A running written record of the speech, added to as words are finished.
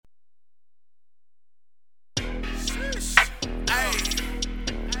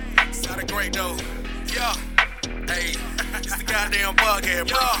great though. Yeah. Hey, it's the goddamn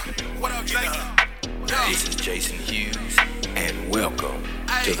podcast, bro. What up, Jason? This is Jason Hughes, and welcome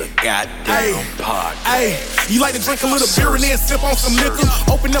to the goddamn podcast. Hey, you like to drink a little beer and then sip on some liquor?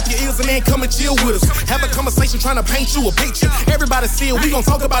 Open up your ears and then come and chill with us. Have a conversation trying to paint you a picture. Everybody see it, we gon'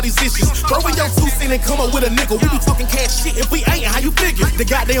 talk about these issues. Throw in your 2 cents and come up with a nickel. We be talking cash shit if we ain't, how you figure? The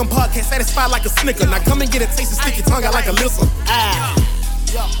goddamn podcast satisfied like a snicker. Now come and get a taste and stick your tongue out like a lizard.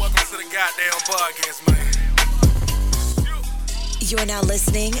 Welcome to the goddamn podcast, man. You are now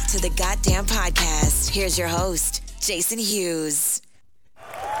listening to the Goddamn Podcast. Here's your host, Jason Hughes.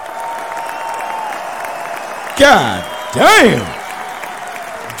 God damn.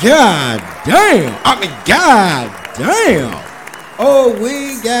 God damn. God damn. Oh,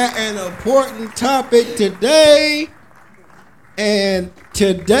 we got an important topic today. And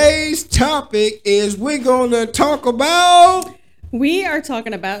today's topic is we're going to talk about... We are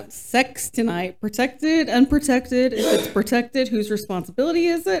talking about sex tonight. Protected, unprotected. If it's protected, whose responsibility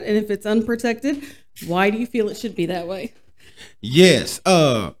is it? And if it's unprotected, why do you feel it should be that way? Yes.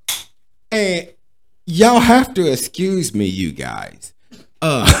 And y'all have to excuse me, you guys.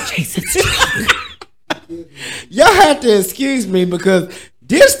 Jesus. Y'all have to excuse me because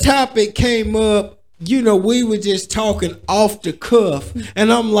this topic came up, you know, we were just talking off the cuff.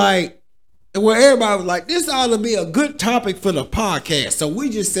 And I'm like, well, everybody was like, this ought to be a good topic for the podcast. So we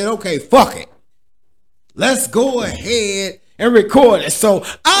just said, okay, fuck it. Let's go ahead and record it. So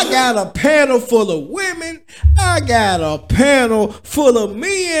I got a panel full of women. I got a panel full of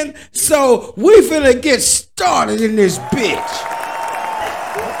men. So we finna get started in this bitch.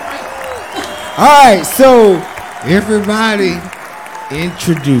 All right, so everybody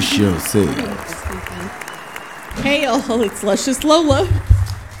introduce yourselves. Hey, all, it's Luscious Lola.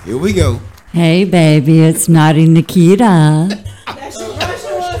 Here we go. Hey, baby, it's Naughty Nikita. That's your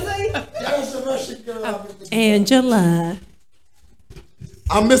Russian, was he? Angela.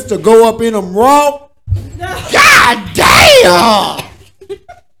 I'm Mr. Go Up in them raw. God damn!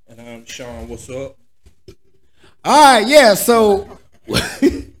 And I'm Sean, what's up? All right, yeah, so...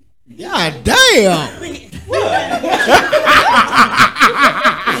 God damn!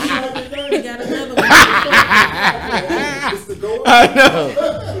 I know.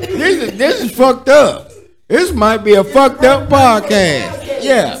 This is fucked up. This might be a fucked up podcast.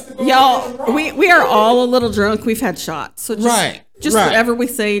 Yeah. Y'all, we are all a little drunk. We've had shots. So just whatever we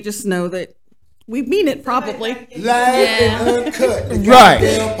say, just know that we mean it probably. Live and uncut. Right.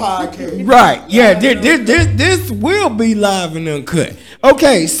 Right. Yeah, this will be live and uncut.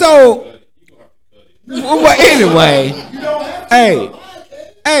 Okay, so well, anyway.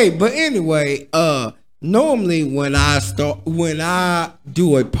 But anyway, normally when I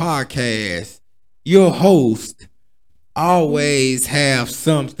do a podcast, your host always have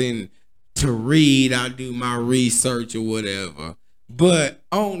something to read. I do my research or whatever. But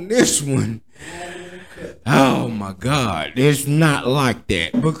on this one, oh my God, it's not like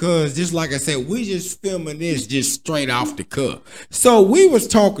that. Because just like I said, we just filming this just straight off the cuff. So we was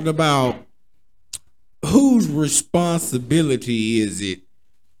talking about whose responsibility is it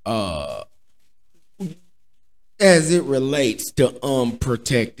as it relates to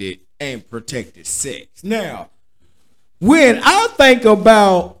unprotected and protected sex. Now, when I think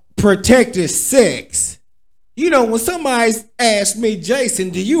about protected sex, you know, when somebody asks me, Jason,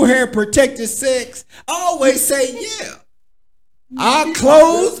 do you have protected sex? I always say, yeah. I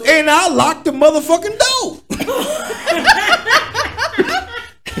close and I lock the motherfucking door.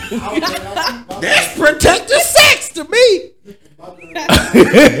 That's protected sex to me.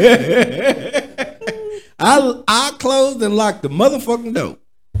 I closed and locked the motherfucking door.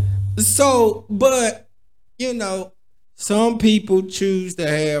 So, but, you know, some people choose to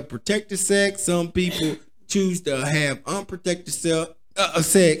have protected sex. Some people choose to have unprotected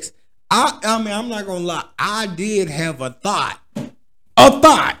sex. I mean, I'm not going to lie. I did have a thought.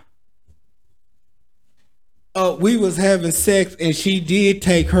 We was having sex and she did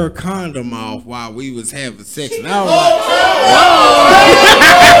take her condom off while we was having sex. And I was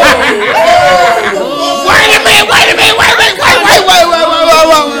wait.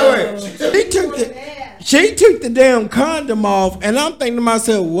 She took the damn condom off and I'm thinking to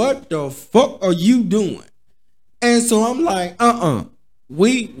myself, what the fuck are you doing? And so I'm like,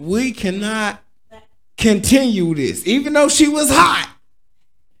 we cannot continue this, even though she was hot.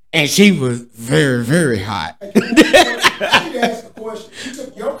 And she was very, very hot. I need to ask a question. She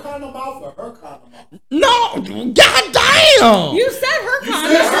took your condom off or her condom off? No, goddamn. You said her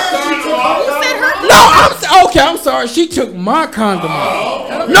condom. You said her. No, I'm sorry. She took my condom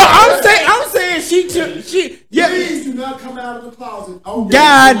off. No, I'm saying she yeah. Please do not come out of the closet. Oh,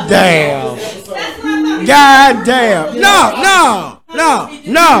 God damn. God damn. No.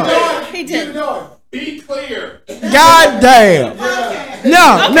 He did. Be clear. God damn.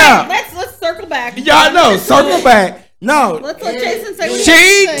 No. Let's circle back. Y'all know, circle back. No. Let's let Jason say what he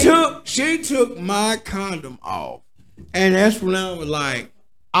has to say. She took my condom off. And that's when I was like,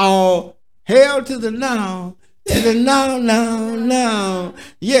 oh, hell to the no. To the no.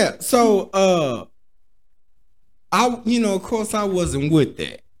 Yeah, so of course I wasn't with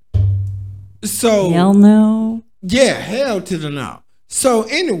that. So Hell no. yeah, hell to the no. So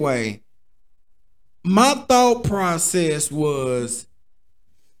anyway, my thought process was,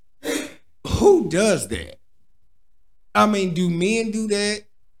 who does that? I mean, do men do that?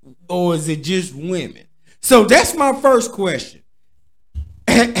 Or is it just women? So that's my first question.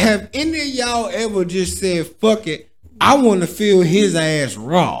 Have any of y'all ever just said, fuck it, I want to feel his ass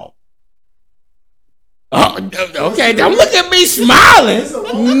raw? Oh, okay, don't look at me smiling.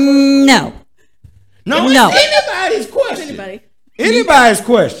 No. No, No. it's anybody's question. Anybody. Anybody's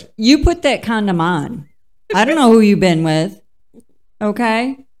question. You put that condom on. I don't know who you've been with.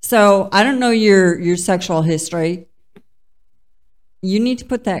 Okay? So I don't know your sexual history. You need to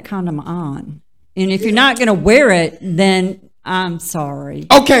put that condom on. And if you're not going to wear it, then I'm sorry.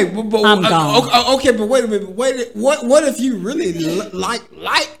 Okay, but I'm gone. Okay, but wait a minute. What if you really like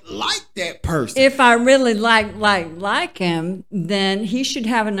that person? If I really like him, then he should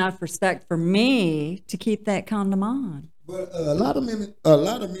have enough respect for me to keep that condom on. But a lot of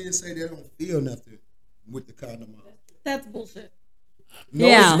men say they don't feel nothing with the condom on. That's bullshit. No,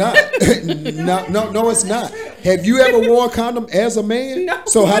 Yeah. it's not. No, it's not. Have you ever wore a condom as a man? No,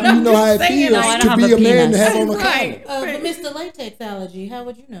 So how but do you I'm know just how it saying, feels I don't to have be a a man penis. to have on a Right. condom? But Mr. Latex allergy, how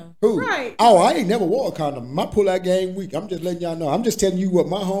would you know? Who? Right. Oh, I ain't never wore a condom. My pull-out game weak. I'm just letting y'all know. I'm just telling you what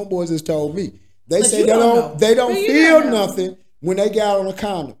my homeboys has told me. They But say you they don't don't know. they don't But you feel don't know. nothing when they get out on a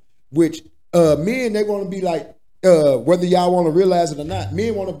condom. Which men, they want to be like, whether y'all want to realize it or not,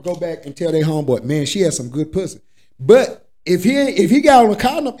 men want to go back and tell their homeboy, man, she has some good pussy. But if he got on a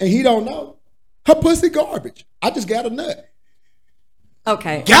condom and he don't know, her pussy garbage. I just got a nut.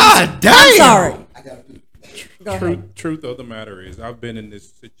 Okay. God damn. I'm sorry. Go ahead. Truth of the matter is, I've been in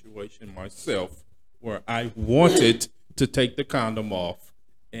this situation myself where I wanted to take the condom off,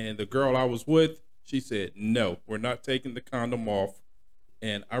 and the girl I was with, she said, "No, we're not taking the condom off,"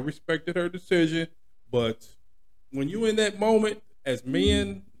 and I respected her decision. But when you in that moment, as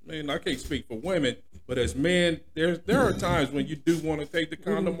men, man, I can't speak for women, but as men, there are times when you do want to take the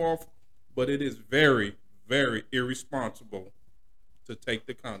condom off, but it is very, very irresponsible to take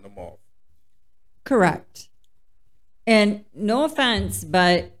the condom off. Correct. And no offense,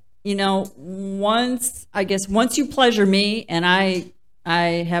 but once you pleasure me and I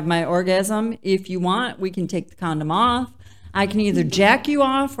have my orgasm, if you want, we can take the condom off. I can either jack you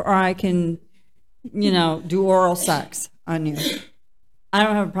off or I can, do oral sex on you. I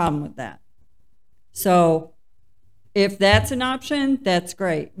don't have a problem with that. So if that's an option, that's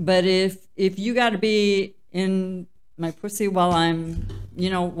great. But if you got to be in my pussy while I'm,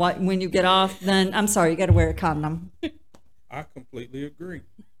 when you get off, then I'm sorry, you got to wear a condom. I completely agree.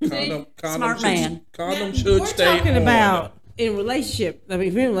 Smart man. Condom Now, should we're stay talking on. about in relationship. I mean,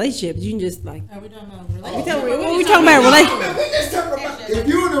 if you're in a relationship, you can just like. Are we talking about relationship? We talking about relationship. We just talking about if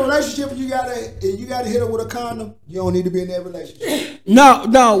you're in a relationship and you gotta hit her with a condom, you don't need to be in that relationship.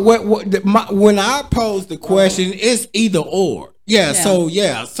 No. When I pose the question, it's either or. Yeah.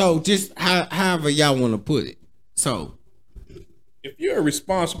 So just however y'all want to put it. So If you're a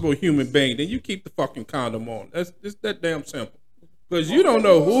responsible human being, then you keep the fucking condom on. That's just that damn simple. Because you don't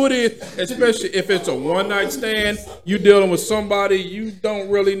know who it is, especially if it's a one-night stand. You dealing with somebody you don't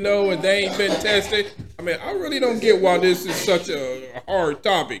really know and they ain't been tested. I mean, I really don't get why this is such a hard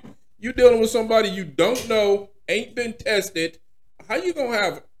topic. You dealing with somebody you don't know, ain't been tested. How you gonna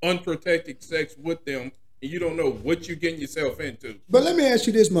have unprotected sex with them and you don't know what you're getting yourself into? But let me ask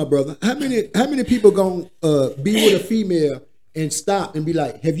you this, my brother. How many people gonna be with a female and stop and be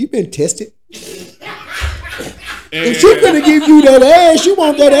like, have you been tested? If she's gonna give you that ass, you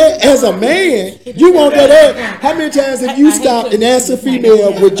want that ass as a man. You want that ass. How many times have you stopped and asked a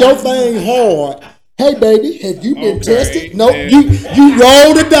female with your thing hard, hey baby, have you been tested? No, you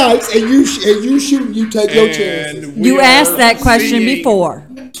roll the dice and you shoot and you take your chances. You asked that question before.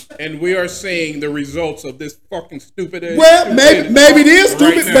 And we are seeing the results of this fucking stupid ass. Well, maybe it is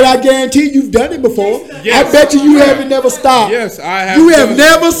stupid, right but now. I guarantee you've done it before. Yes. I bet you haven't never stopped. Yes, I have. You have done it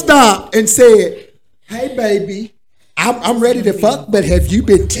never before. stopped and said, hey baby, I'm ready to fuck, but have you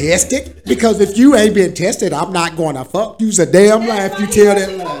been tested? Because if you ain't been tested, I'm not going to fuck. You's a damn lie if you tell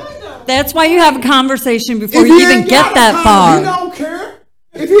that lie. That's why you have a conversation before If you he even ain't get got a that condom, He far. don't care.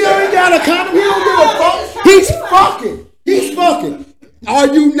 If he ain't got a condom, he don't give a fuck. He's fucking. He's fucking. Are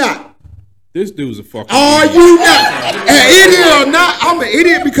you not? This dude's a fucking. Are you not? An idiot or not? I'm an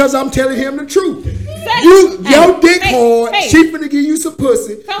idiot because I'm telling him the truth. Your dick hard. She finna give you some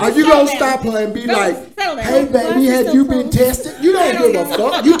pussy. Are you gonna stop her and be like, "Hey baby, have you been tested?" You don't give a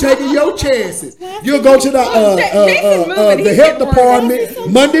fuck. You taking your chances. You'll go to the health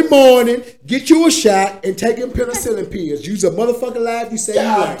department Monday morning, get you a shot, and take him penicillin pills. Use a motherfucking life you say you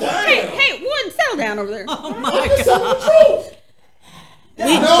like. Hey, one, settle down over there. Oh my God.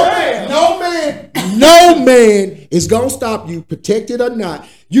 No man is gonna stop you, protected or not.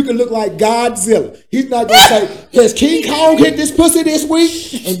 You can look like Godzilla. He's not gonna say, "Has King Kong hit this pussy this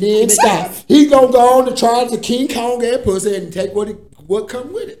week?" and then stop. He's gonna go on to try the King Kong that pussy and take what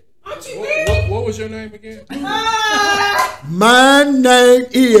come with it. What was your name again? My name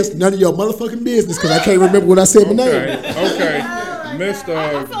is none of your motherfucking business because I can't remember what I said my name. Okay. Mr.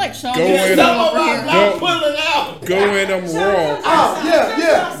 I feel like Sean Go is in over here. Go in them raw. Oh,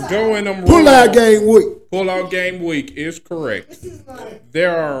 yeah. Go in them raw. Pull out game week. Pull out game week is correct.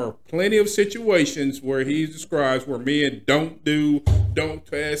 There are plenty of situations where he describes where men don't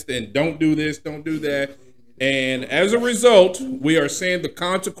test, and don't do this, don't do that. And as a result, we are seeing the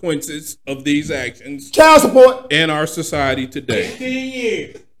consequences of these actions. Child support in our society today. 18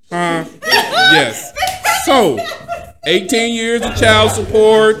 years. Yes. So, 18 years of child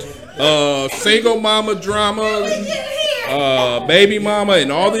support, single mama drama, baby mama,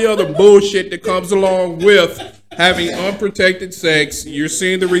 and all the other bullshit that comes along with having unprotected sex. You're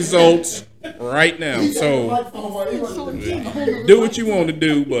seeing the results right now. So, do what you want to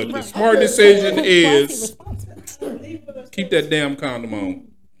do, but the smart decision is keep that damn condom on.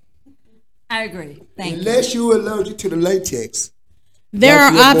 I agree. Thank you. Unless you're allergic to the latex. There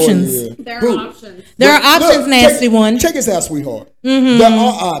are options. There are options, nasty one. Check this out, sweetheart. There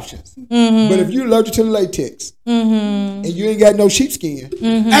are options. But if you're allergic to the latex and you ain't got no sheepskin,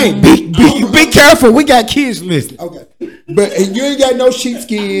 Hey, be careful. We got kids listening. okay. But and you ain't got no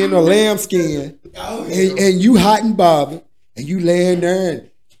sheepskin or lambskin, and you hot and bothered, and you laying there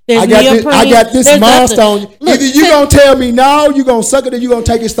and I got this milestone. Either you gonna tell me no, you gonna suck it, or you gonna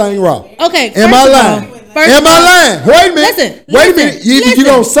take this thing raw. Okay. Am I lying? Am I lying? Wait a minute. Wait a minute. Either you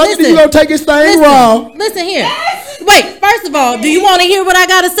gonna suck it, or you gonna take this thing raw. Listen here. Wait. First of all, do you want to hear what I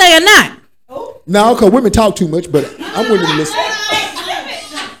gotta say or not? No, because women talk too much, but I'm willing to listen.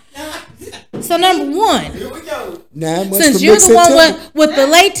 So number one, 9 months since from you're next the one September. with the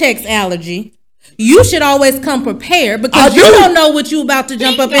latex allergy, you should always come prepared because I you do. don't know what you about to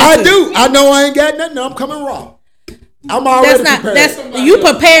jump up into. I do. I know I ain't got nothing. I'm coming raw. I'm already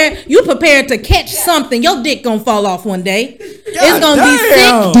prepared. You prepared to catch something. Your dick gonna fall off one day. It's gonna be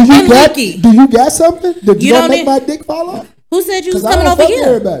sick Do and you leaky. do you got something? Did you You don't don't make need- my dick fall off? Who said you was 'Cause I coming don't over fuck here?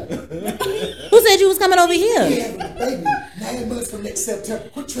 everybody. Who said you was coming over here? Baby, 9 months from next September.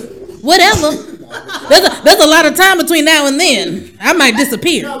 Quit tripping. Whatever. There's a lot of time between now and then. I might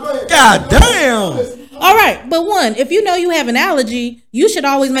disappear. God damn. All right, but one, if you know you have an allergy, you should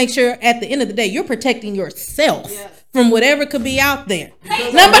always make sure at the end of the day you're protecting yourself from whatever could be out there.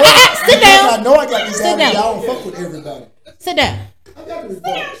 Sit down. I know I got this Sit allergy. I down. don't fuck with everybody. Sit down.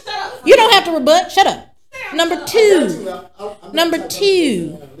 You don't have to rebut. Shut up. Number two,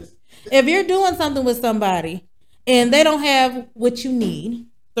 if you're doing something with somebody and they don't have what you need,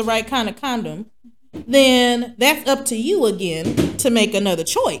 the right kind of condom, then that's up to you again to make another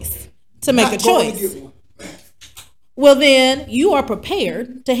choice. Well, then you are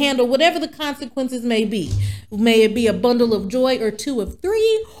prepared to handle whatever the consequences may be. May it be a bundle of joy or 2 of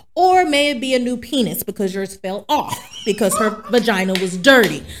 3, or may it be a new penis because yours fell off because her vagina was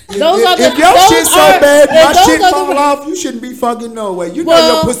dirty. If your shit so bad, my shit fall off, you shouldn't be fucking no way. You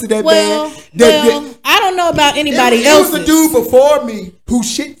know your pussy that bad. I don't know about anybody else. else. There was a dude before me whose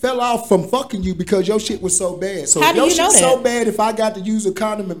shit fell off from fucking you because your shit was so bad. So How if do your you know shit's that? so bad, if I got to use a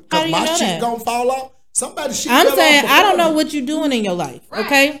condom because my shit that? gonna fall off, somebody shit I'm fell saying off I don't before know me. what you're doing in your life.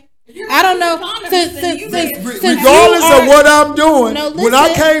 Okay. I don't know. Regardless of what I'm doing, No, when I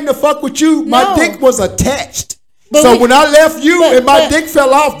listen. came to fuck with you, my dick was attached. But So we- when I left you and my dick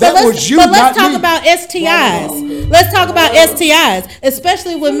fell off, that But was you, But let's not talk me. about STIs. Let's talk about STIs,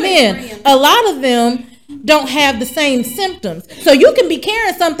 especially with men. A lot of them don't have the same symptoms. So you can be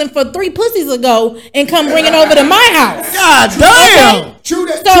carrying something for 3 pussies ago and come bring it over to my house. God damn. Okay? True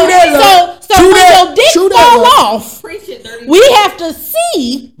that. So, true that, love. so True when that, your dick true that, fall love. off, we have to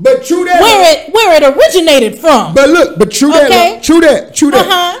see But true that. love. where it originated from. But look, but true that, Okay. love. True that, true that.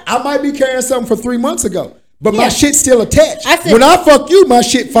 Uh-huh. I might be carrying something for 3 months ago, But my shit still attached. I said- When I fuck you, my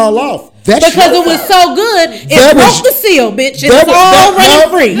shit fall off. That's Because your it was fault. so good, it That broke was- the seal, bitch. That It's was- already no,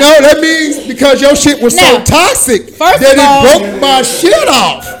 free. No, that means because your shit was so Now, toxic first that of all- it broke my shit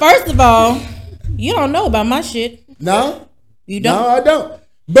off. First of all, you don't know about my shit. No, You don't. no, I don't.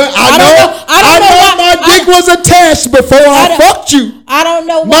 But I I know, don't know- I don't know why- my dick was attached before I don't- fucked you. I don't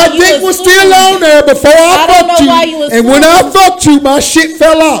know why My you dick was still on there before I I don't fucked know you. why you And when I assumed- fucked you, my shit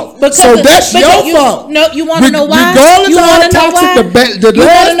fell off. So that's your fault. No, you want to know why? Regardless you of how wanna know toxic why? the You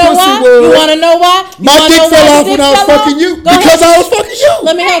last wanna know pussy why? was. You want to know why? You My wanna dick know fell why off the when dick I was fell fucking off? you Go because ahead. I was fucking you.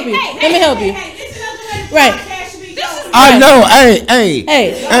 Let me help you. Let me help you. Right. I know. Hey.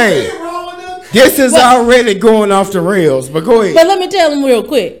 Hey. This is already going off the rails, but go ahead. But let me tell them real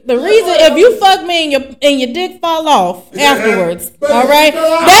quick. The reason if you fuck me and your dick fall off afterwards, all right,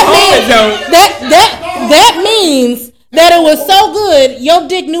 that means that it was so good your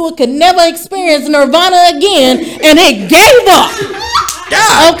dick knew it could never experience nirvana again, and it gave up.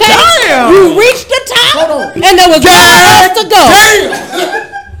 God Okay, damn. you reached the top, and there was nowhere to go.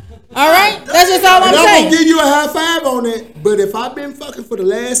 All right, that's just all I'm And I'm saying. gonna give you a high five on it. But if I've been fucking for the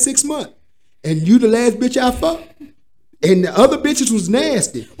last 6 months and you the last bitch I fucked, and the other bitches was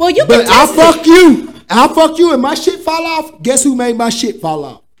nasty. Well, you but can I test fuck you. I fuck you and my shit fall off. Guess who made my shit fall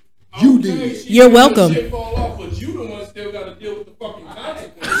off? You did. You're welcome. Shit fall off, but you the one still got to deal with the fucking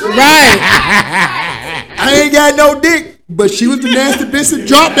consequences. Right. I ain't got no dick, but she was the nasty bitch that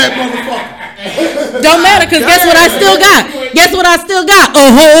dropped that motherfucker. Don't matter, because guess what I still got? Guess what I still got?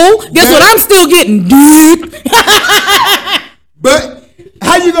 A hole. Guess what I'm still getting? Dick. But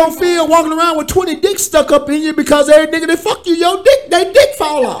how you gonna feel walking around with 20 dicks stuck up in you because every nigga that fuck you, your dick, they dick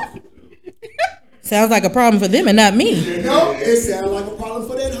fall off? Sounds like a problem for them and not me. No, it sounds like a problem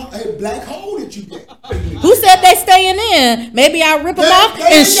for that black hole that you get. Who said they staying in? Maybe I rip them off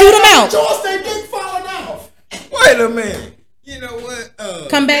and shoot them out. Choice, they dick falling off. Wait a minute. You know what?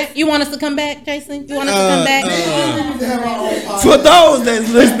 Come back? You want us to come back, Jason? You want us to come back? For those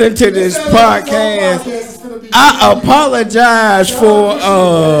that's listening to this podcast, I apologize for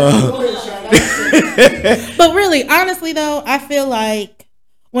But really, honestly though, I feel like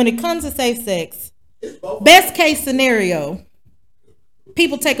when it comes to safe sex, best case scenario,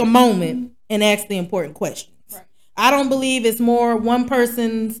 people take a moment and ask the important questions. Right. I don't believe it's more one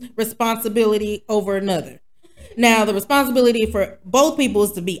person's responsibility over another. Now, the responsibility for both people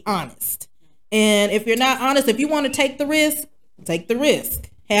is to be honest. And if you're not honest, if you want to take the risk, take the risk.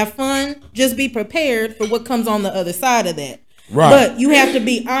 Have fun. Just be prepared for what comes on the other side of that. Right. But you have to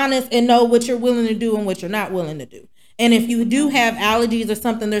be honest and know what you're willing to do and what you're not willing to do. And if you do have allergies or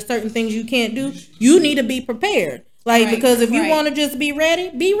something, there's certain things you can't do. You need to be prepared. Like, right, because if you want to just be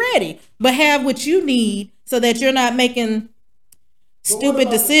ready. But have what you need so that you're not making stupid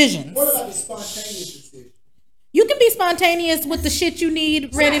decisions. What about the spontaneous decision? You can be spontaneous with the shit you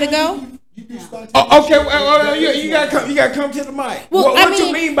need ready to go. okay, well, you gotta come to the mic. Well, what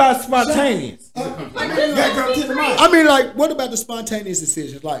you mean by spontaneous? You gotta come to the mic. I mean, like, what about the spontaneous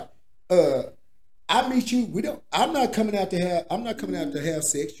decision? Like, I meet you. I'm not coming out to have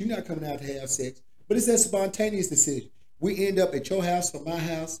sex. You're not coming out to have sex. But it's that spontaneous decision. We end up at your house or my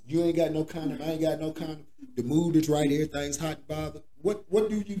house. You ain't got no condom. I ain't got no condom. The mood is right. Everything's hot and bothered. What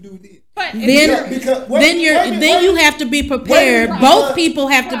do you do then? But then you have to be prepared. Both people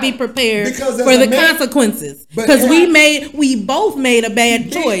have to be prepared for the consequences. Because we both made a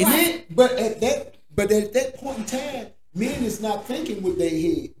bad choice. But at that point in time, men is not thinking with their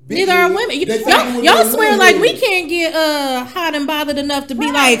head. Neither are women. Y'all swear like we can't get hot and bothered enough to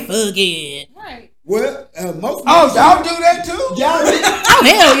be like, fuck it. Right. Well, most y'all do that too? Oh,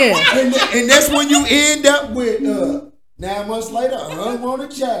 hell yeah. And that's when you end up with 9 months later, an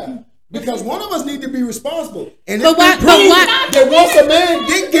unwanted child. Because one of us need to be responsible. And that once a man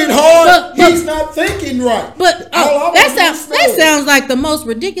dick get hard, he's not thinking right. But that sounds like the most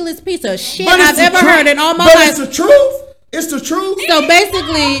ridiculous piece of shit I've ever heard in all my life. It's the truth. It's the truth. So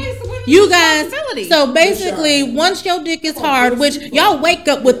basically, you guys. So basically, once your dick is hard, which y'all wake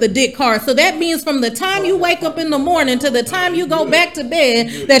up with the dick hard, so that means from the time you wake up in the morning to the time you go back to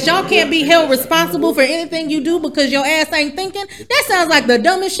bed, that y'all can't be held responsible for anything you do because your ass ain't thinking. That sounds like the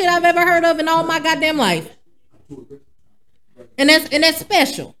dumbest shit I've ever heard of in all my goddamn life. And that's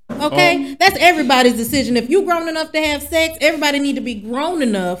special. Okay, that's everybody's decision. If you grown enough to have sex, everybody need to be grown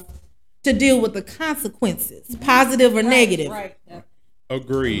enough to deal with the consequences, positive or negative. Right.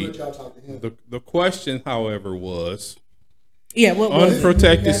 Agreed. The question, however, was what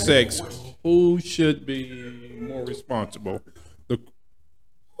unprotected sex. Who should be more responsible? The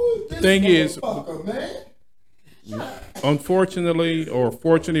thing is, unfortunately, or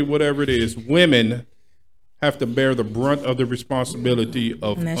fortunately, whatever it is, women have to bear the brunt of the responsibility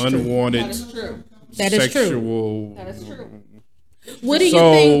of And that's true. unwanted That is true. That is true. sexual. That is true. What do you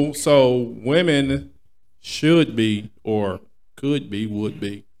think? So women should be, or could be, would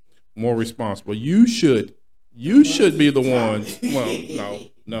be more responsible. You should be the ones.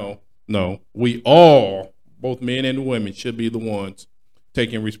 Well, no. We all, both men and women, should be the ones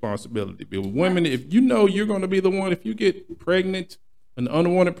taking responsibility. But women, if you know you're going to be the one, if you get pregnant, an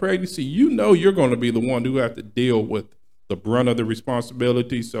unwanted pregnancy, you know you're going to be the one who have to deal with the brunt of the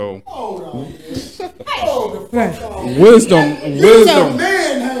responsibility. So, wisdom.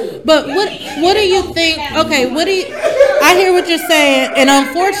 But what do you think? Okay, I hear what you're saying, and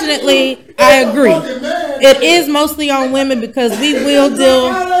unfortunately, I agree. It is mostly on women because we will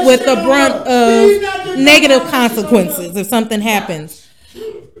deal with the brunt of negative consequences if something happens.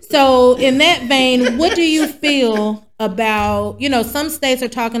 So, in that vein, what do you feel about, some states are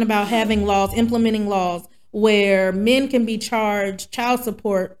talking about having laws, implementing laws where men can be charged child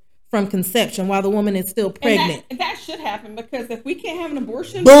support from conception while the woman is still pregnant. And that should happen, because if we can't have an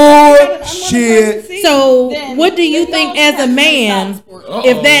abortion, bullshit. So, what do you think as a man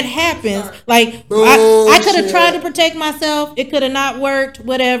if that happens? Like, I could have tried to protect myself. It could have not worked.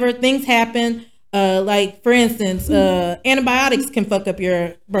 Whatever. Things happen. Like, for instance, antibiotics can fuck up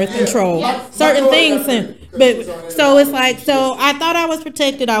your birth control. Certain things. But so it's like, so I thought I was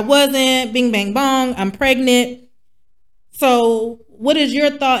protected. I wasn't. Bing, bang, bong. I'm pregnant. So what is your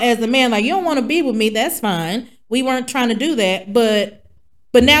thought as a man? Like, you don't want to be with me. That's fine. We weren't trying to do that. But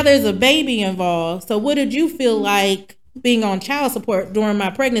now there's a baby involved. So what did you feel like being on child support during my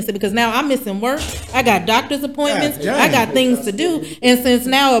pregnancy? Because now I'm missing work. I got doctor's appointments. I got things to do. And since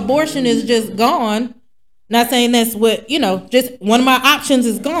now abortion is just gone, not saying that's what, just one of my options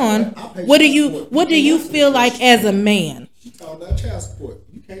is gone. What do you feel like as a man? You talking about child support.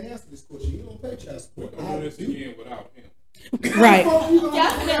 You can't answer this question. You don't pay child support. I'll do this again without him. Right.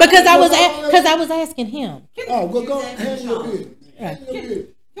 Because I was asking him. Oh, well, go handle your business. Handle your business.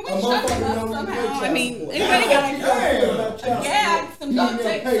 Can we shut him up somehow? I mean, anybody got a gag, some duct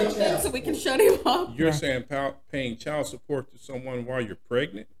tape, something, so we can shut him up? You're saying paying child support to someone while you're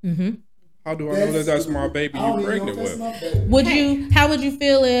pregnant? Mm-hmm. How do I know that that's my baby you're pregnant with? How would you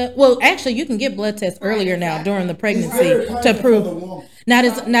feel it? Well, actually, you can get blood tests earlier now during the pregnancy to prove.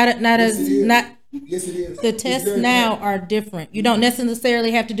 Yes, it is. The tests now are different. You don't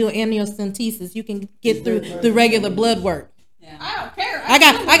necessarily have to do an amniocentesis. You can get through the regular blood work. Yeah. I don't care.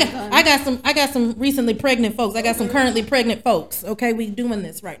 I got some recently pregnant folks. I got some currently pregnant folks. Okay, we doing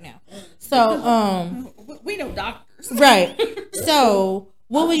this right now. So we know doctors. Right. So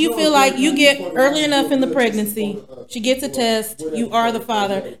what would you feel like you get early enough in the pregnancy? She gets a test. You are the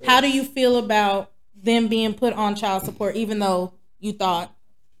father. How do you feel about them being put on child support, even though you thought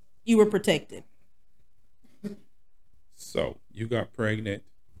you were protected? So you got pregnant.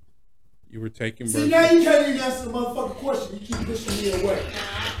 You were taking birth. See, now you can't even answer the motherfucking question. You keep pushing me away.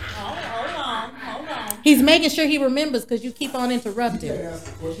 Hold on. He's making sure he remembers because you keep on interrupting. You can't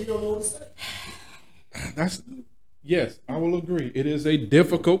answer the question. You don't know what to say. Yes, I will agree. It is a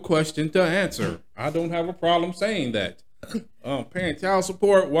difficult question to answer. I don't have a problem saying that. Paying child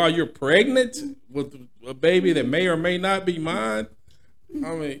support while you're pregnant with a baby that may or may not be mine.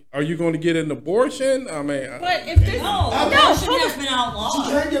 I mean, are you going to get an abortion? I mean, but if this abortion has been outlawed. She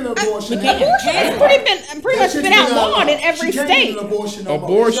can't get an abortion. It's pretty much been outlawed in every state. Abortion. You pay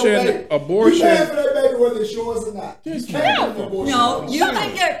for that baby whether it's yours or not. You can't get an abortion. No, you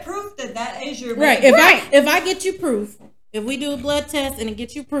can get proof that is your baby. Right. If I get you proof, if we do a blood test and it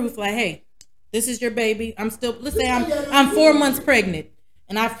gets you proof, like, hey, this is your baby. Let's say I'm 4 months pregnant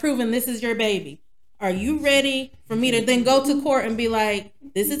and I've proven this is your baby. Are you ready for me to then go to court and be like,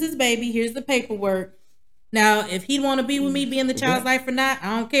 this is his baby, here's the paperwork. Now, if he'd want to be with me, be in the child's life or not,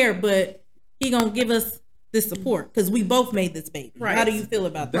 I don't care, but he gonna give us this support because we both made this baby. Right. How do you feel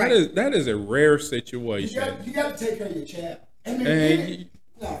about that? That is a rare situation. You got to take care of your child.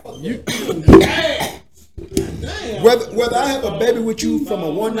 Whether I have a baby with you from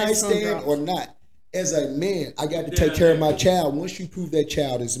a one night stand or not, as a man, I got to take care of my child once you prove that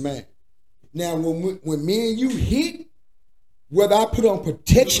child is mine. Now, when me and you hit, whether I put on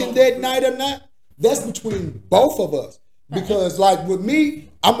protection that night or not, that's between both of us. Because, like, with me,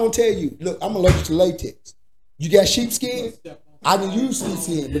 I'm going to tell you, look, I'm allergic to latex. You got sheepskin? I can use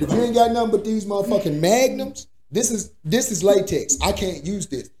sheepskin. But if you ain't got nothing but these motherfucking magnums, this is latex. I can't use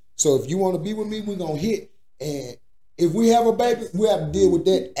this. So if you want to be with me, we're going to hit. And if we have a baby, we have to deal with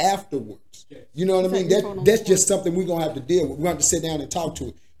that afterwards. You know what I mean? That's just something we're going to have to deal with. We're going to have to sit down and talk to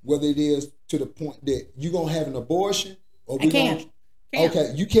it. Whether it is to the point that you're going to have an abortion or we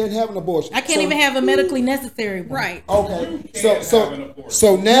Okay, you can't have an abortion. I can't even have a medically necessary one. Right. Okay,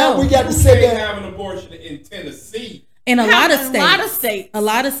 so now we got to say can't that. have an abortion in Tennessee. In a lot of A states. lot of states. A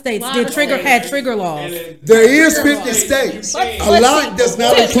lot of states Lot did of trigger states. had trigger laws. There is 50 states. A lot does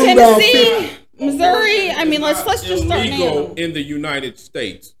not include all 50. Tennessee, Missouri. I mean, let's just start naming illegal them. in the United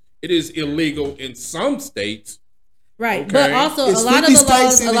States. It is illegal in some states. Right, Okay. but also It's a lot of 50 the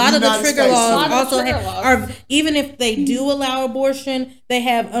laws, states in a the lot of the United trigger States. laws A lot of also trigger are, even if they do allow abortion, they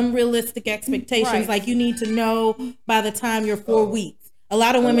have unrealistic expectations. Right. Like you need to know by the time you're 4 weeks. A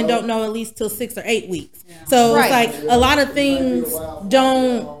lot of women don't know at least till 6 or 8 weeks. So Right. it's like a lot of things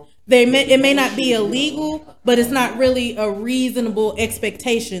don't. It may not be illegal, but it's not really a reasonable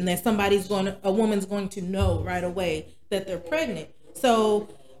expectation that a woman's going to know right away that they're pregnant. So,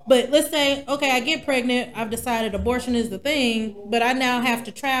 but let's say, okay, I get pregnant, I've decided abortion is the thing, but I now have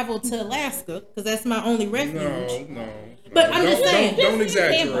to travel to Alaska because that's my only refuge. No. But I'm just saying. Don't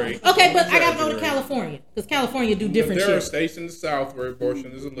exaggerate. Okay, but Don't I gotta go to exaggerate. California because California do different There are shit. states in the South where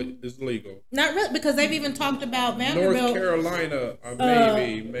abortion is legal. Not really, because they've even talked about North Vanderbilt. Carolina,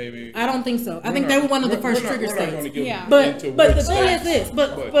 maybe. I don't think so. I think they were one of the first trigger states. Yeah. But into the which thing is states, this,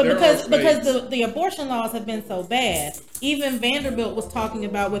 but there are because states- the abortion laws have been so bad, even Vanderbilt was talking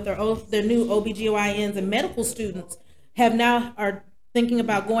about with their new OBGYNs and medical students are thinking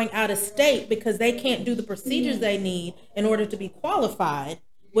about going out of state because they can't do the procedures they need in order to be qualified,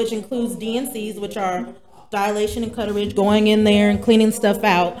 which includes DNCs, which are dilation and curettage, going in there and cleaning stuff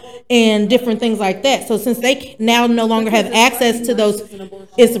out and different things like that. So since they now no longer have access to those,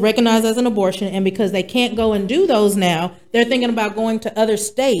 it's recognized as an abortion, and because they can't go and do those now, they're thinking about going to other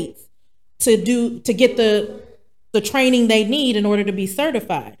states to get the training they need in order to be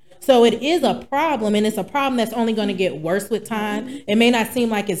certified. So it is a problem, and it's a problem that's only going to get worse with time. It may not seem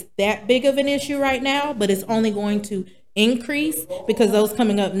like it's that big of an issue right now, but it's only going to increase because those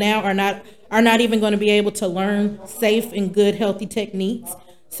coming up now are not even going to be able to learn safe and good healthy techniques.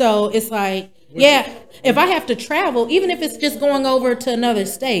 So it's like, yeah, if I have to travel, even if it's just going over to another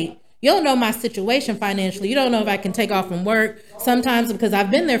state, you don't know my situation financially. You don't know if I can take off from work. Sometimes, because I've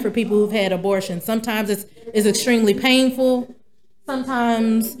been there for people who've had abortions, sometimes it's extremely painful.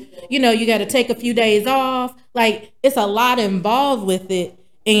 Sometimes, you got to take a few days off. Like, it's a lot involved with it.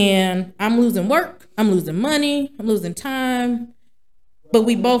 And I'm losing work. I'm losing money. I'm losing time. But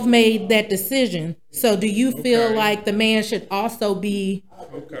we both made that decision. So do you feel like the man should also be...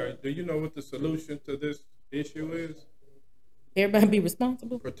 Okay. Do you know what the solution to this issue is? Everybody be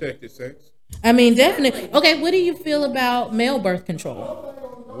responsible? Protected sex. I mean, definitely. Okay, what do you feel about male birth control?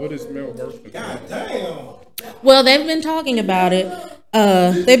 What is male birth control? God damn. Well, they've been talking about it.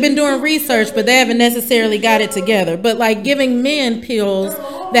 They've been doing research, but they haven't necessarily got it together. But like giving men pills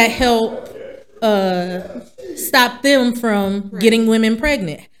that help stop them from getting women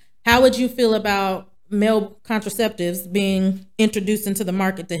pregnant. How would you feel about male contraceptives being introduced into the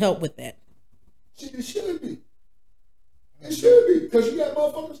market to help with that? It should be. It should be, because you got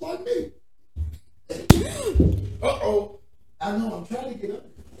motherfuckers like me. Uh-oh. I know, I'm trying to get up.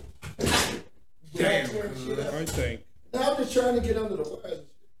 Damn. I think. Now I'm just trying to get under the wires.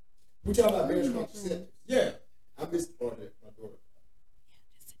 We talking about marriage contraceptives. Yeah. I missed the part of that, my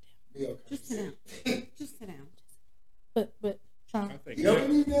daughter. Just sit down. Just sit down. But Sean. We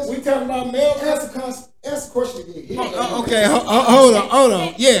talking about male. Ask the question again. Okay, hold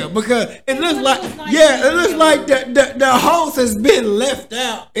on. Yeah, because it looks like the host has been left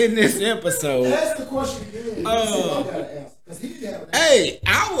out in this episode. Ask the question again. Hey,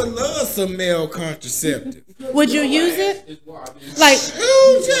 I would love some male contraceptive. Would you use it? Like,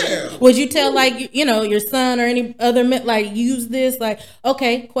 yeah. Would you tell your son or any other use this? Like,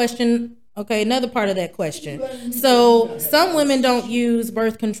 okay, question. Okay, another part of that question. So some women don't use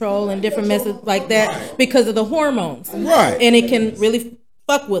birth control and different methods like that because of the hormones. Right. And it can really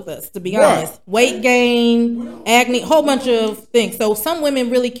fuck with us, to be honest. Weight gain, acne, whole bunch of things. So some women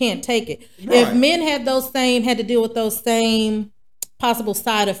really can't take it. Right. If men had to deal with those same possible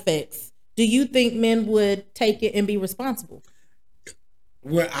side effects, do you think men would take it and be responsible?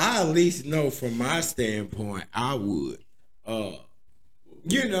 Well, I at least know from my standpoint, I would. I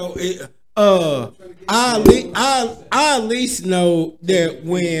at least know that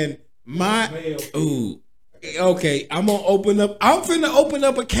when I'm finna open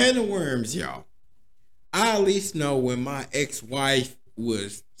up a can of worms, y'all. I at least know when my ex-wife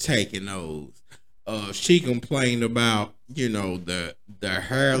was taking those, she complained about, the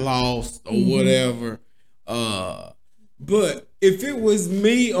hair loss or whatever. But if it was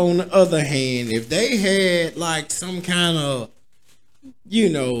me, on the other hand, if they had like some kind of,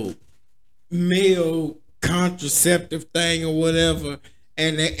 male contraceptive thing or whatever,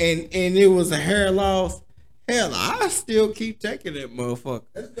 and it was a hair loss, hell, I still keep taking that motherfucker.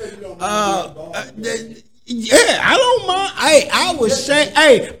 Yeah, I don't mind. I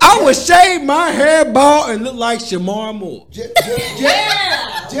would shave my hair bald and look like Shamar Moore. Just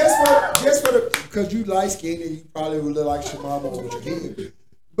for the, because you light skinned and you probably would look like Shamar Moore with your hair.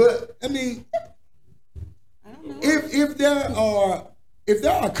 But I mean, if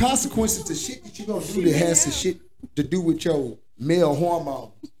there are consequences to shit that you're gonna do that has some shit to do with your male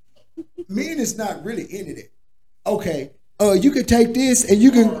hormones, men is not really into that. Okay, you can take this and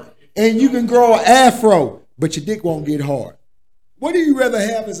you can grow an afro, but your dick won't get hard. What do you rather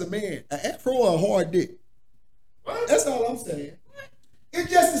have as a man, an afro or a hard dick? What? That's all I'm saying.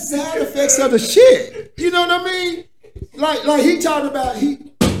 It's just the side effects of the shit. You know what I mean? Like he talking about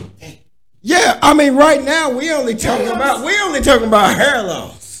Yeah, I mean, right now we only talking about hair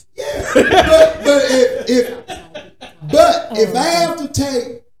loss. Yeah, but if I have to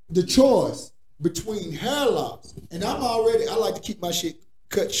take the choice between hair loss, and I like to keep my shit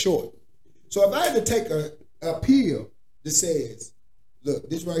cut short. So if I had to take a pill that says, look,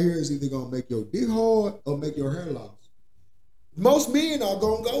 this right here is either gonna make your dick hard or make your hair loss. Most men are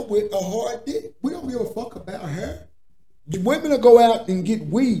gonna go with a hard dick. We don't give a fuck about hair. Women will go out and get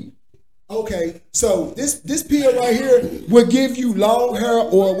weed. Okay, so this pill right here will give you long hair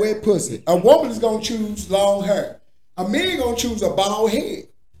or a wet pussy. A woman is gonna choose long hair. A man gonna choose a bald head.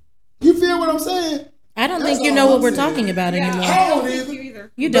 You feel what I'm saying? I don't think you know what we're talking about anymore. I don't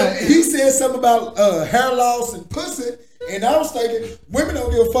either. You don't. But he said something about hair loss and pussy, and I was thinking women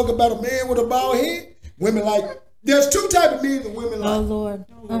don't give a fuck about a man with a bald head. Women like, there's two types of men that women like. Oh Lord.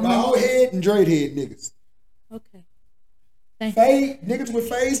 Bald head and dread head niggas. Okay. Fade niggas with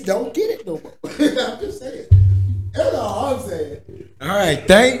face don't get it no more. I'm just saying. That's all I'm saying. All right,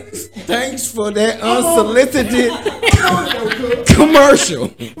 thanks for that unsolicited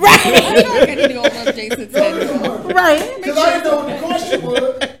commercial. Right. Right. Because I didn't know what the question was,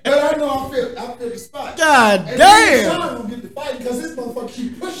 but I know I feel the spot. God and damn. Sean will get the fight because this motherfucker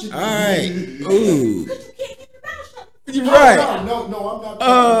keep pushing. All right. Ooh. You're right. right. No, I'm not.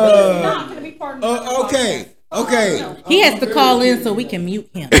 Not gonna be part of the okay. Okay. He has to call in so we can mute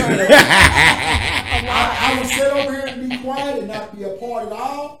him. I will sit over here and be quiet and not be a part at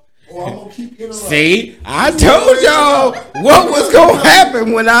all, or I'm gonna keep interrupting. See, I told y'all what was gonna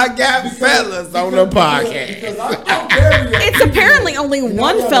happen when I got fellas on the podcast. It's apparently only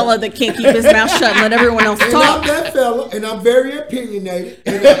one fella that can't keep his mouth shut and let everyone else and talk. I'm that fella, and I'm very opinionated.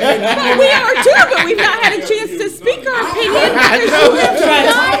 And We are too, but we've not had a chance to speak our opinion.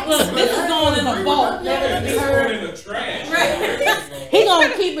 Look, this is going in a vault. He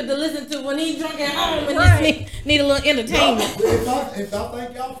gonna keep it to listen to when he's drunk at home and just need a little entertainment. If I think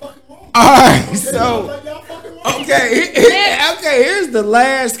y'all fucking wrong. All right, so okay, here's the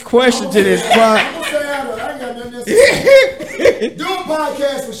last question to this podcast. I ain't got nothing else to say. Do a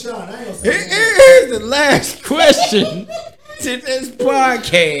podcast with Sean. I ain't gonna say Here's the last question to this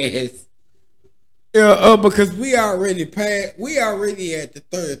podcast. Because we already at the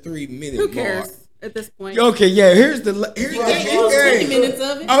 33-minute Who mark. cares at this point? Okay, yeah. Here's 20 minutes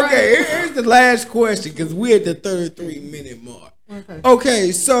of it. Okay, here's the last question because we're at the 33-minute mark.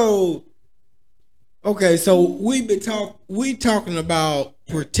 Okay, so we talking about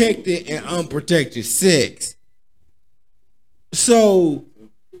protected and unprotected sex. So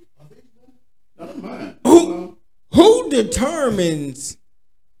who determines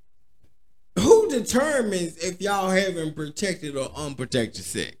if y'all having protected or unprotected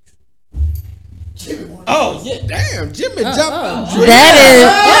sex? Oh yeah, damn! Jimmy jumped. That is.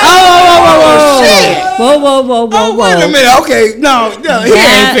 Whoa. Wait a minute. Okay, no, he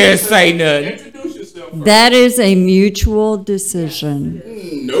ain't fair to say nothing. That is a mutual decision.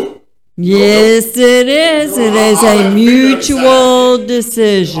 Nope. Yes, it is. It is a mutual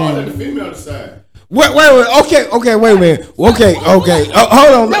decision. Let the female decide. Wait. Okay, wait a minute. Okay. Hold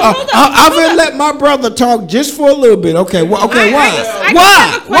on. I'm gonna let my brother talk just for a little bit. Okay. Okay.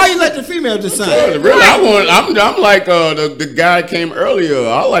 Why you let the female decide? Really, I'm like the guy came earlier.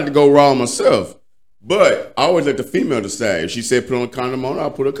 I like to go raw myself, but I always let the female decide. If she said put on a condom on,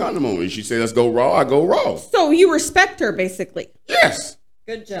 I'll put a condom on. If she said let's go raw, I go raw. So you respect her, basically. Yes.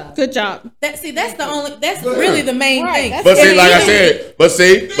 Good job. That's really the main thing. But see, like I said, but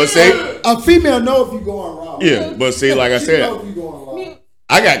see, a female know if you going raw. Yeah, but see, like I said,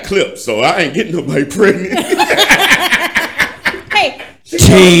 I got clips, so I ain't getting nobody pregnant. Hey,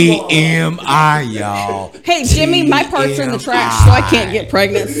 TMI, y'all. Hey, Jimmy, my parts are in the trash, so I can't get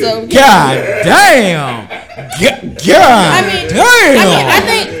pregnant. So God damn. God damn. I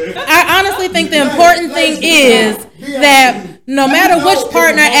I honestly think the important thing is that no matter which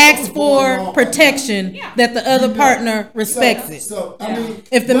partner asks for protection, that the other partner respects it.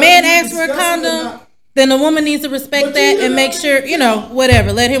 If the man asks for a condom, then the woman needs to respect that and make sure,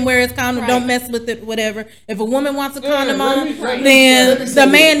 whatever. Let him wear his condom. Don't mess with it, whatever. If a woman wants a condom on, then the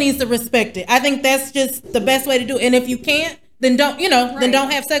man needs to respect it. I think that's just the best way to do it. And if you can't, then don't, then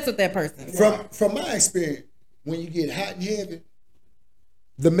don't have sex with that person. From my experience, when you get hot and heavy,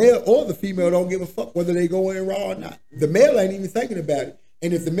 the male or the female don't give a fuck whether they go in raw or not. The male ain't even thinking about it.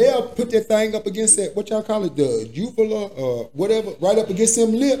 And if the male put that thing up against that, what y'all call it, the uvula or whatever, right up against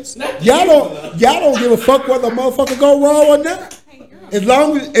them lips, y'all don't give a fuck whether a motherfucker go raw or not. As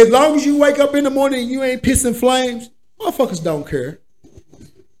long as you wake up in the morning and you ain't pissing flames, motherfuckers don't care.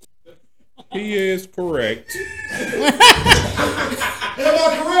 He is correct. Am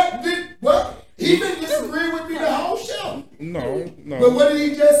I correct? What? He been disagreeing with me the whole show. No. But what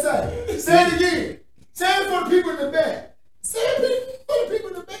did he just say? Say it again. Say it for the people in the back. Say it for the people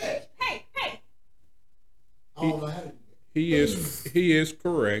in the back. Hey. I don't know how to do that. He is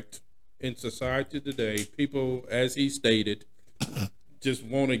correct. In society today, people, as he stated, just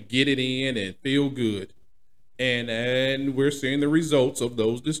want to get it in and feel good. And we're seeing the results of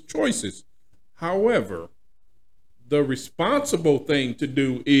those choices. However, the responsible thing to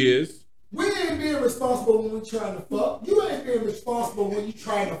do is, we ain't being responsible when we trying to fuck. You ain't being responsible when you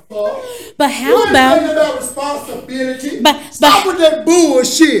trying to fuck. But how about responsibility? Stop with that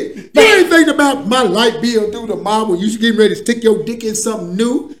bullshit. You ain't thinking about my light bill through the mom when you getting ready to stick your dick in something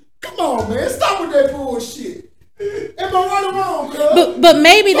new. Come on, man. Stop with that bullshit. Am I right or wrong, cuz? But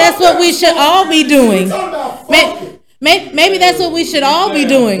maybe that's what we should all be doing. Maybe that's what we should all be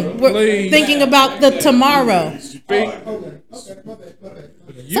doing. We're thinking about the tomorrow.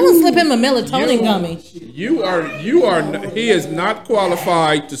 Someone slip him a melatonin gummy. He is not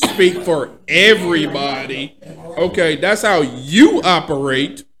qualified to speak for everybody. Okay, that's how you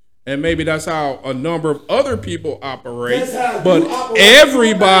operate, and maybe that's how a number of other people operate. But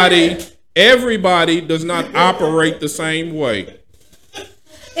everybody does not operate the same way.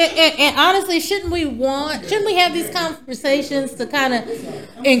 And honestly, shouldn't we have these conversations to kind of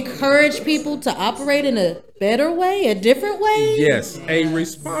encourage people to operate in a better way, a different way? Yes, a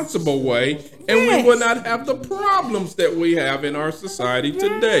responsible way, and we will not have the problems that we have in our society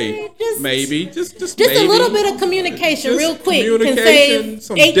today. Maybe just a little bit of communication, real quick, can save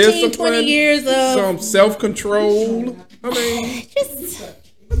some 18, discipline, 20 years of some self-control. I mean,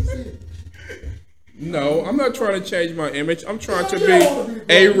 no, I'm not trying to change my image. I'm trying to be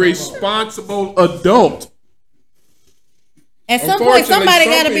a responsible adult. At some point, somebody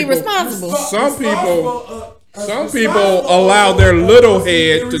got to be responsible. Some people allow their little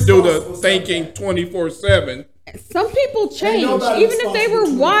head to do the thinking 24/7. Some people change. Even if they were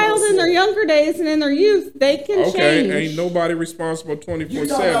wild in their younger days and in their youth, they can change. Okay, ain't nobody responsible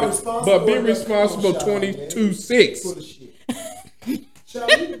 24/7, but be responsible 22/6.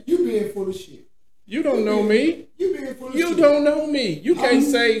 You being full of shit. You don't know me. You don't know me. You can't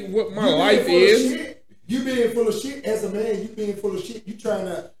say what my life is. You being full of shit as a man. You being full of shit. You trying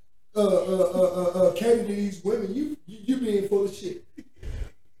to cater to these women. You being full of shit.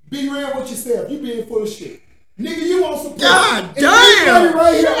 Be real with yourself. You being full of shit. Nigga, you want some pussy. God damn.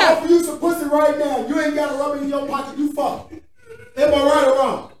 Right here, offer you some pussy right now. You ain't got a rubber in your pocket. You fuck. Am I right or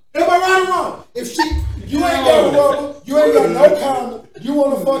wrong? Am I right or wrong? If you ain't got a rubber, you ain't got no condom, you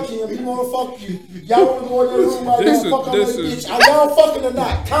want to fuck him, he want to fuck you. Y'all want to go in your room right now and fuck on that bitch. Are y'all fucking or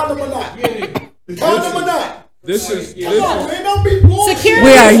not? Condom or not? Condom or not? Come on, man, don't be bullshit. Security.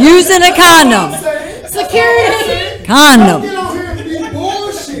 We are using a condom. Security. Condom. Get on here and be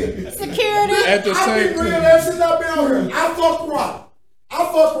bullshit. Security. At the same I've been real ever since I've been on here. I fuck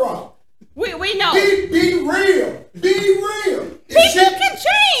raw. We know. Be real. Be real. People can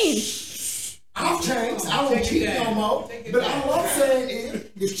change. I've changed. I don't cheat no more. But all I'm saying is,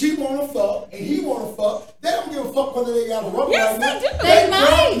 if she wanna fuck and he wanna fuck, they don't give a fuck whether they got a rubber. Yes, right they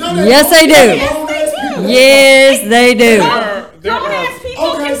now. do. They might. Yes, they do. Yes, they do. Grown-ass people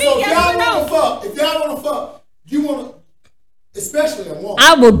Okay, can so be if yes y'all or no. wanna fuck, you wanna, especially a woman.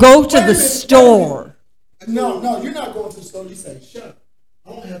 I will go to Wait a the minute, store. No, you're not going to the store. You say, shut up. I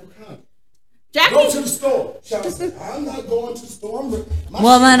don't have a condom. Jackie. Go to the store. I'm not going to the store.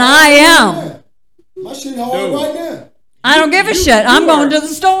 Well, then I am. My shit hard right now. I don't give a shit. I'm going to the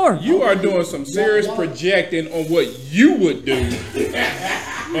store. You are doing some serious projecting on what you would do.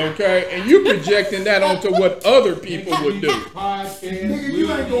 Okay? And you projecting that onto what other people would do. Nigga, you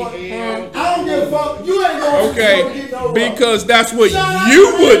ain't going. I don't give a fuck. You ain't going. Okay? Because that's what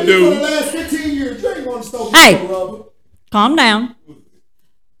you would do. For the last 15 years, you ain't going to store. Hey, calm down.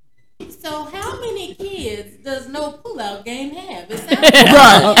 So how many kids does no pullout game have? It sounds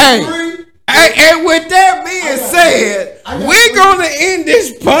Right. Hey, and with that being said, we're gonna end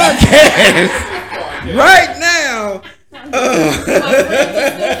this podcast right now. Oh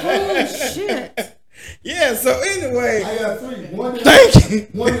shit. Yeah. So anyway, I got 3. Thank you.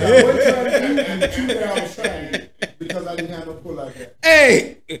 One that I wasn't trying to do, and 2 that I was trying to do because I didn't have no pull like that.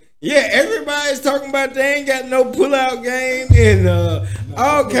 Hey, yeah, everybody's talking about they ain't got no pullout game and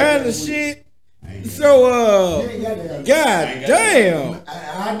all kind of shit. So god damn.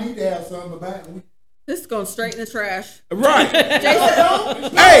 I need to have some back. This is going straight in the trash. Right.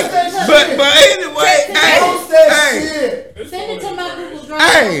 Jason. Hey, but anyway, hey. Send it to my Google Drive.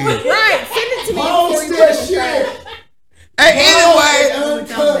 Hey. Right, send it to me Post before you that put it in the trash. shit. Hey, anyway,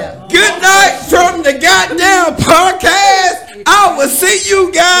 good night from the goddamn podcast. I will see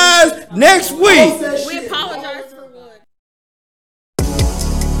you guys next week. We apologize.